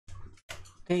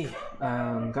Hey,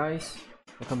 guys,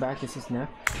 welcome back. This is Nep.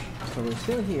 So we're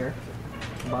still here.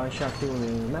 Bioshock 2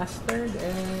 Remastered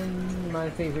and my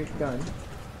favorite gun.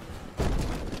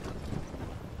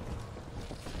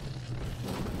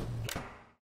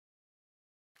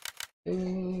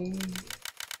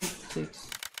 Six,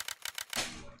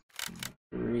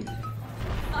 three.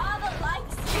 Father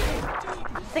likes you.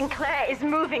 Sinclair is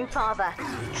moving, Father.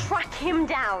 Track him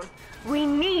down. We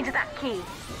need that key.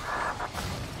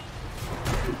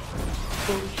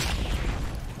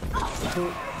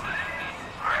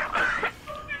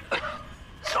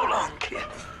 So long, kid.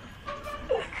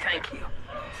 Thank you.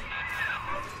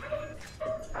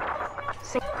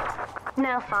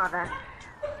 Now, Father,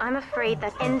 I'm afraid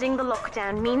that ending the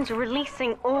lockdown means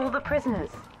releasing all the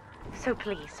prisoners. So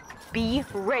please, be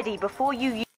ready before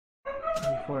you use...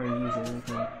 Before I use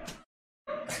everything.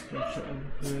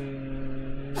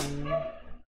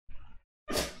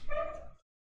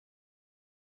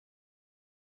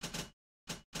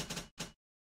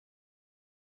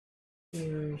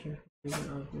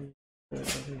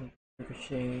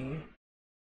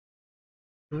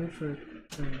 Good for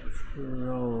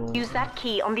control. Use that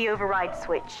key on the override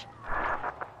switch.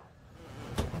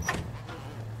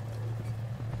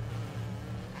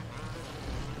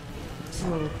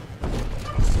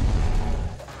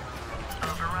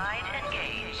 Override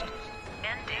engaged.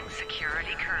 Ending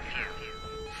security curfew.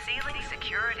 Sealing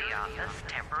security office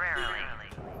temporarily.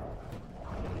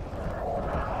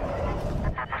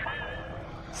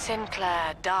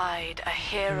 Sinclair died a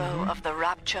hero of the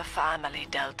Rapture family,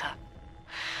 Delta.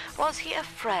 Was he a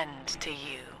friend to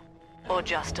you, or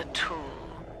just a tool?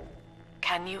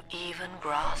 Can you even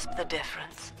grasp the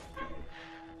difference?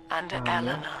 And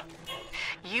Eleanor,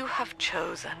 you have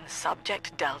chosen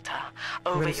Subject Delta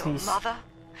over your mother,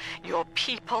 your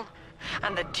people,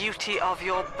 and the duty of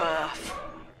your birth.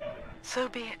 So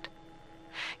be it.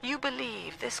 You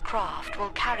believe this craft will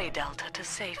carry Delta to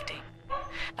safety,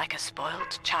 like a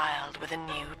spoilt child with a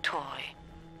new toy.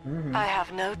 I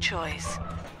have no choice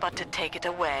but to take it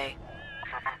away.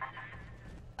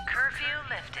 Curfew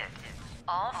lifted.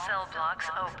 All cell blocks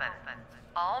open.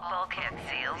 All bulkhead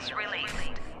seals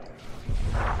released.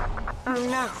 Oh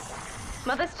no.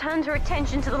 Mother's turned her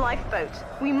attention to the lifeboat.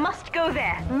 We must go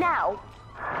there, now!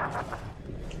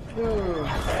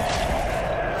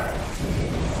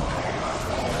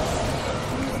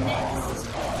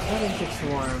 I think it's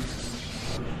warm.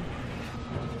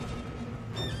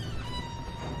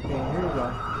 Okay, here we go.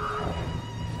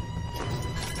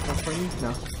 What's for you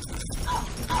now?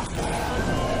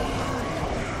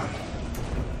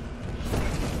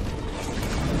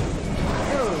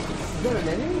 Oh, is that an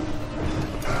enemy?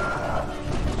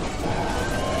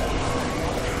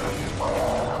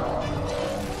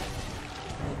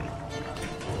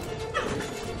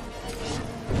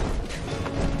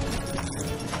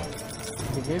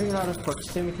 They're giving a lot of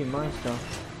proximity mines though.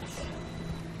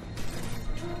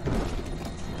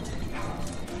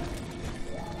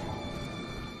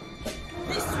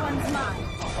 This one's mine.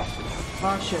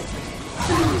 Oh shit.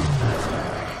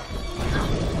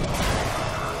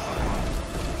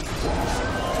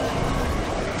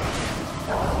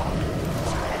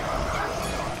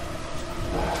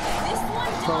 This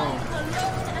one died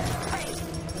alone and afraid.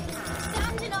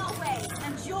 Stand in our way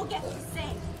and you'll get the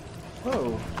same.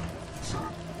 Whoa.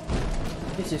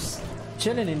 He's just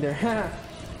chilling in there.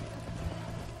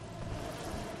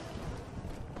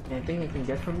 Anything I can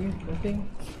get from you? Nothing?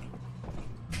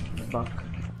 Fuck.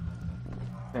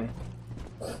 Okay.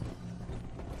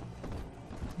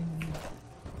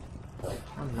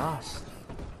 I'm lost.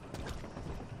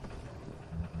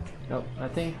 Nope,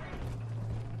 nothing.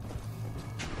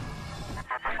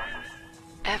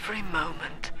 Every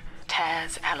moment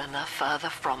tears Eleanor further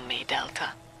from me,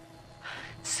 Delta.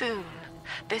 Soon,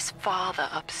 this father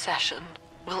obsession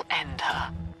will end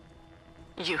her.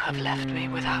 You have left me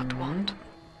without want.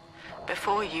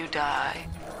 Before you die,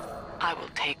 I will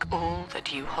take all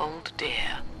that you hold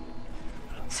dear.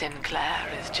 Sinclair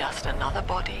is just another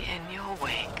body in your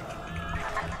wake.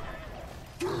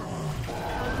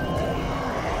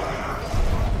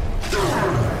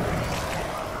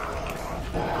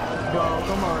 Go,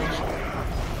 come on.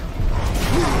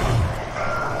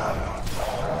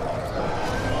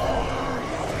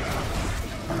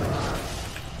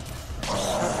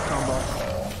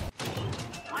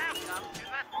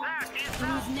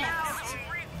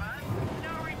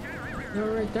 No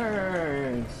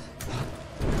returns!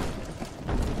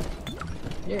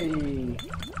 Yay!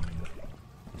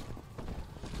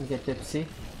 You get tipsy.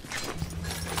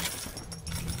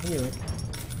 Anyway.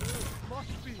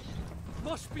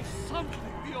 Must be something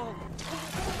beyond.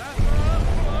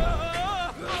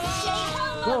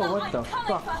 Go! Whoa, what the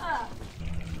fuck?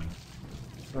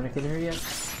 Wanna kill her yet?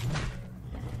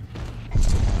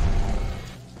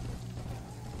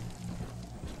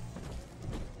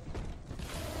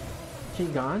 She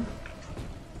gone?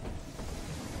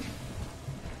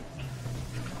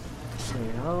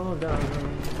 Okay, hold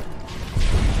on.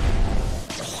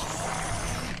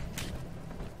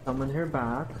 Summon her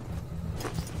back.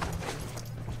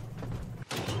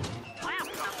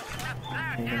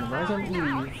 I'm gonna rise on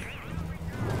Eve.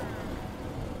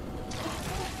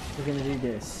 We're gonna do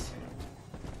this.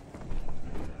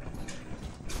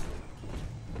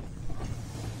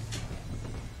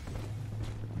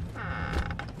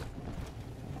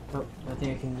 Oh, nothing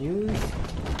I can use.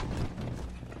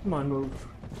 Come on, move.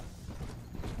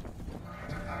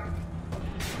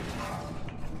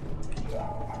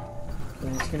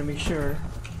 I'm just gonna make sure.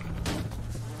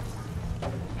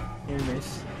 Air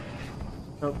miss.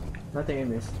 Nope, nothing I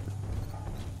missed.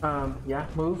 Yeah,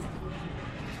 move.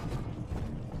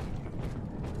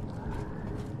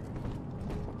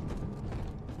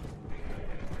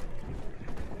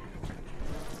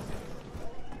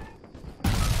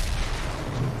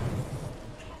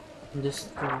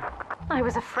 Just I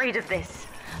was afraid of this.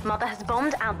 Mother has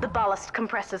bombed out the ballast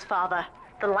compressors, Father.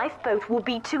 The lifeboat will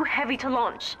be too heavy to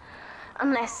launch.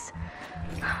 Unless...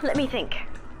 let me think.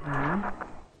 I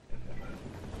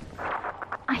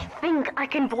think I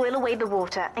can boil away the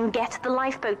water and get the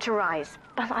lifeboat to rise,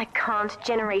 but I can't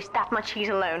generate that much heat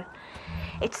alone.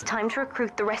 It's time to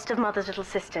recruit the rest of Mother's little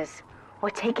sisters. We're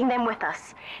taking them with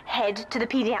us. Head to the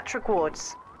pediatric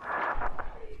wards.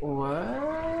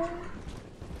 What?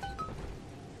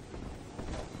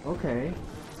 Okay.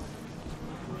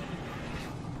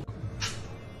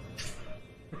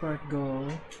 If I go...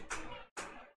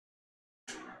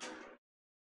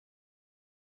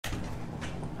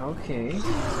 Okay.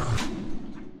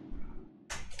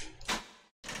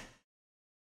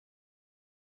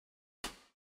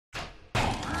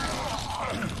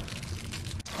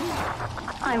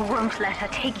 I won't let her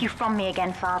take you from me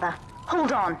again, Father.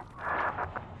 Hold on.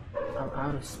 I'm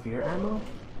out of spear ammo?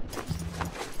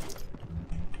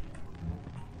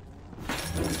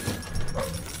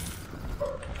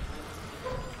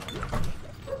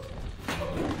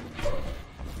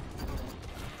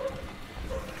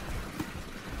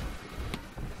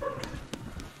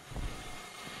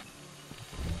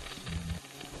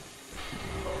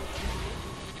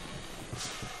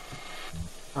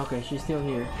 Okay, she's still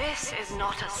here. This is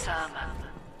not a sermon.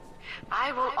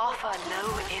 I will offer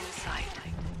no insight.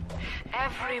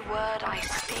 Every word I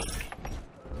speak,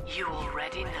 you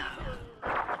already know.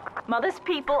 Mother's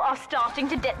people are starting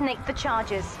to detonate the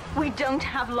charges. We don't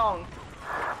have long.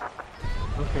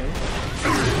 Okay.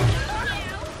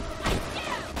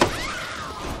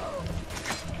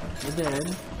 You're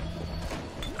dead.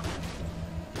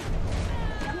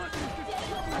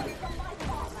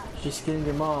 She's killing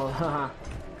them all, haha.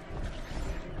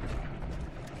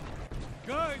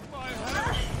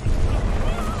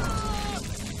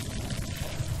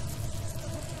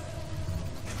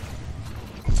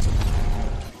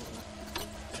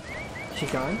 She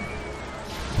gone?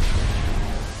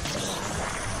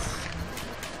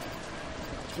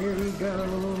 Here we go.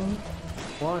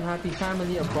 One happy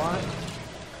family of Bot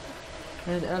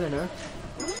and Eleanor.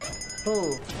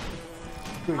 Oh,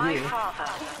 my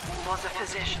father was a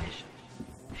physician.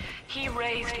 He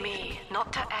raised me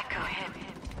not to echo him,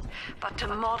 but to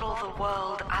model the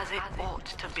world as it ought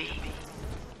to be.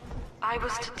 I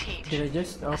was to teach. Did I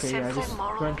just? Okay, yeah, I just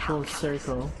went full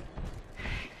circle.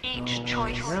 Each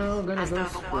choice as though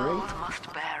the world must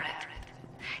bear it.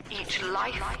 Each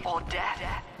life or death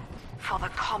for the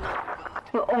common good.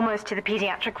 We're almost to the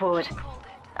pediatric ward.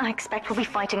 I expect we'll be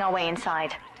fighting our way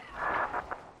inside.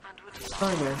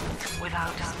 Fine, man.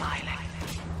 Without smiling.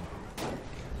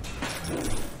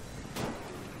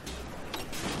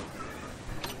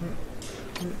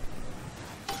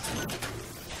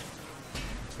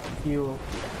 You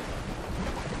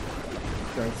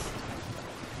guys.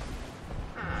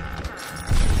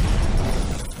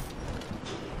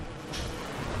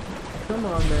 Come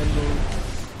on, man, move.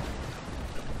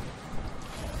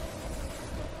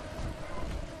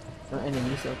 No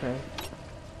enemies, okay.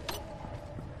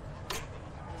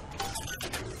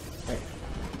 Right.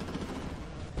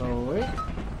 Oh, wait.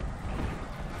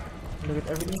 Look at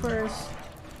everything first.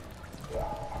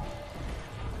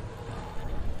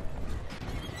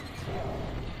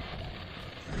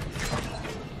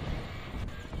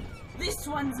 This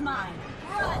one's mine.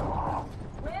 Run!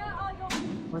 Where are your...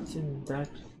 What's in that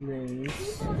place?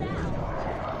 People down.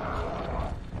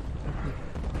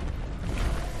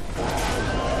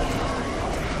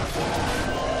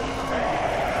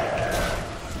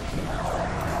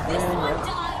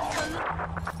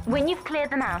 When you've cleared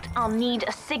them out, I'll need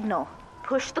a signal.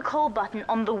 Push the call button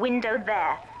on the window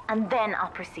there, and then I'll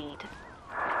proceed.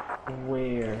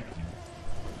 Where?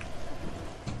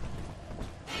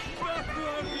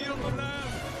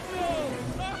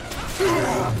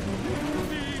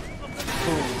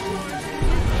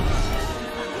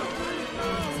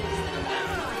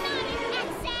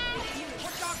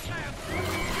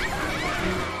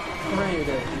 Right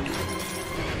there.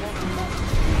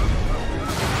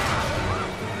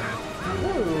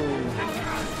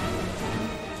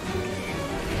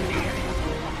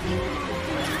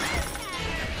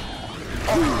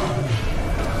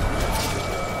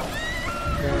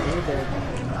 Yeah, you're dead.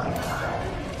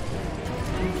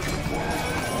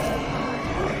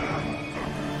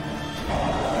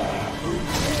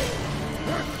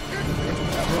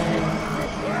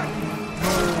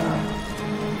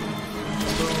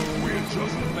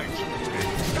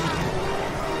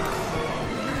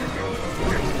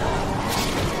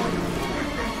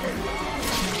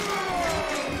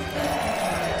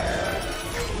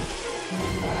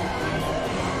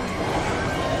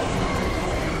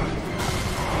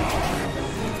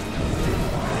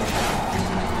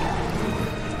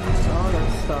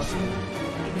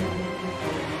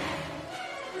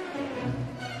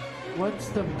 What's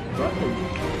the button?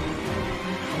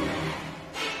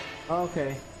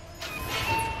 Okay.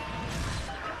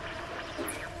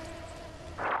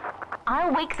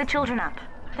 I'll wake the children up.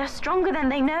 They're stronger than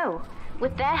they know.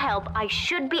 With their help, I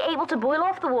should be able to boil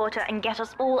off the water and get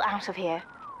us all out of here.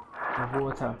 The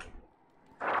water.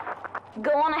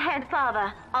 Go on ahead,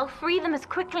 Father. I'll free them as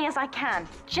quickly as I can,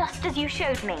 just as you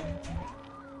showed me.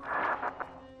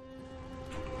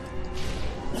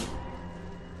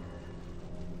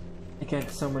 I can't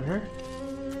summon her.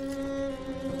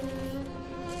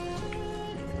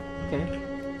 Okay.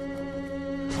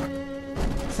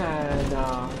 Sad.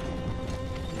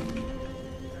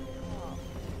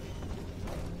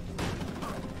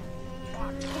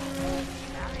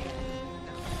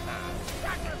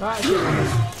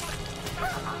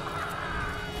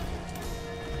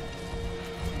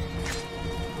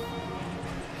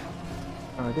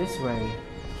 Oh, this way.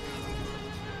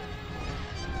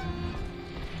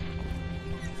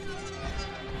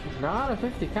 Not a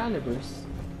 50 calibers.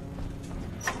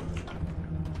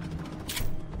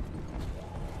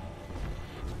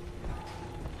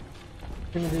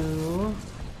 Gonna do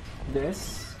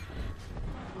this.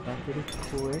 That really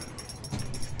quick.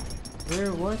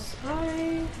 Where was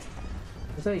I?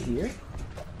 Was I here?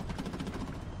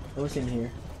 I was in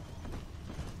here.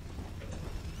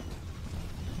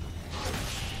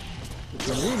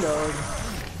 Reload.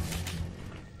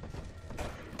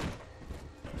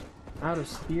 Out of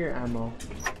spear ammo.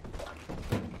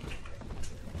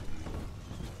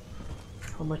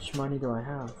 How much money do I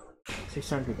have?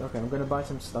 600. Okay, I'm gonna buy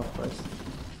some stuff first.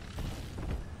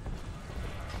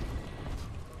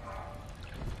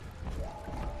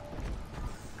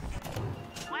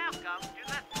 Welcome to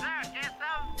the circus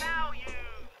of value.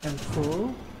 And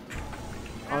full.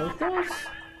 Autos?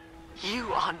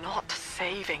 You are not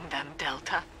saving them,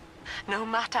 Delta. No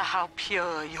matter how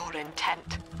pure your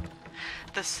intent.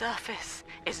 The surface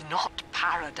is not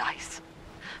paradise,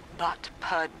 but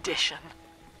perdition.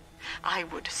 I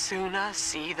would sooner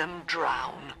see them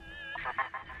drown.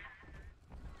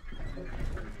 Need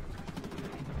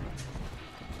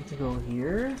to go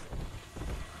here.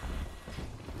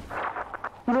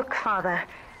 Look, Father,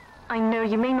 I know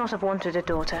you may not have wanted a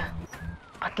daughter,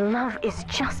 but love is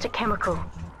just a chemical.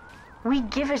 We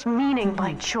give it meaning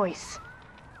by choice.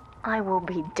 I will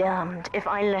be damned if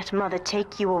I let Mother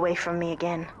take you away from me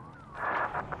again.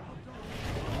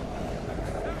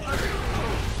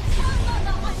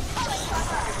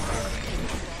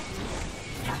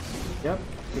 Yep,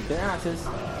 kick their asses.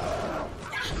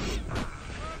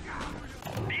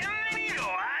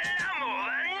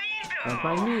 Don't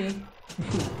mind me.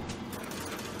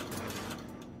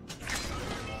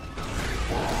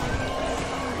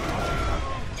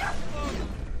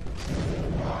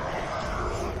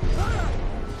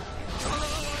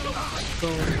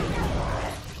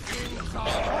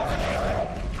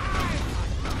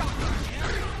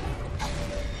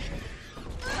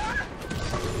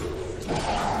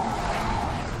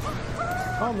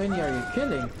 How many are you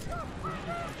killing?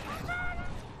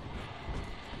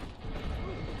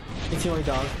 It's your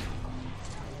dog.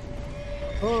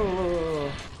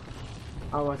 Oh,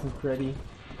 I wasn't ready.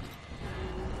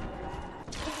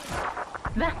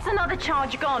 That's another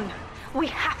charge gone. We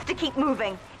have to keep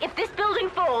moving. If this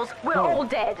building falls, we're all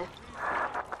dead.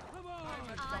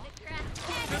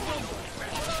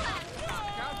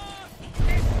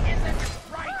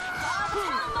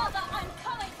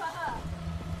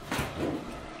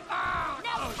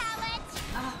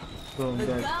 Boom, The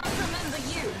dead. gods remember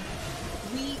you.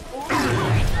 We all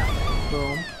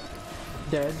Boom.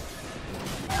 Dead.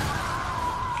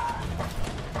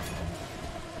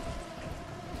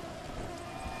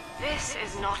 This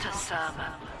is not a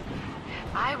sermon.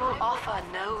 I will offer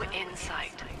no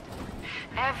insight.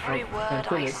 Every Oh, word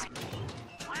kill I it. speak.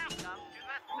 Welcome to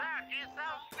the circus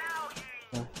of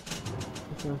value.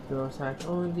 This one feels like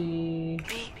only...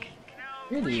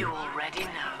 Really? You already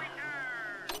know.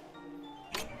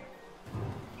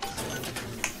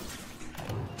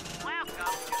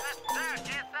 Welcome to the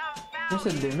circus of value. There's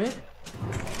a limit?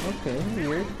 Okay,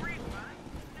 weird.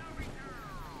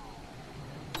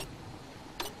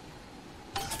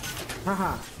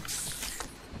 Haha.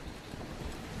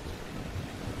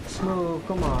 Smooth,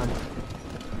 come on.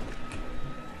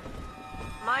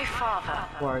 My father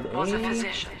Ward was a A.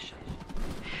 physician.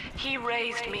 He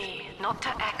raised me not to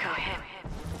echo him,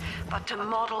 but to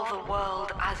model the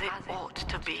world as it ought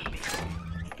to be.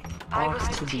 I was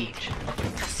to teach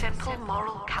a simple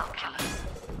moral calculus.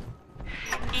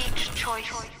 Each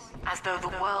choice as though the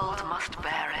world must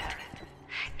bear it.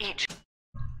 Each...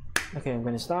 Okay, I'm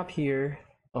gonna stop here.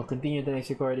 I'll continue the next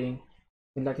recording.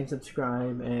 Like and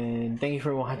subscribe, and thank you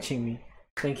for watching me.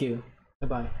 Thank you.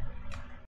 Bye-bye.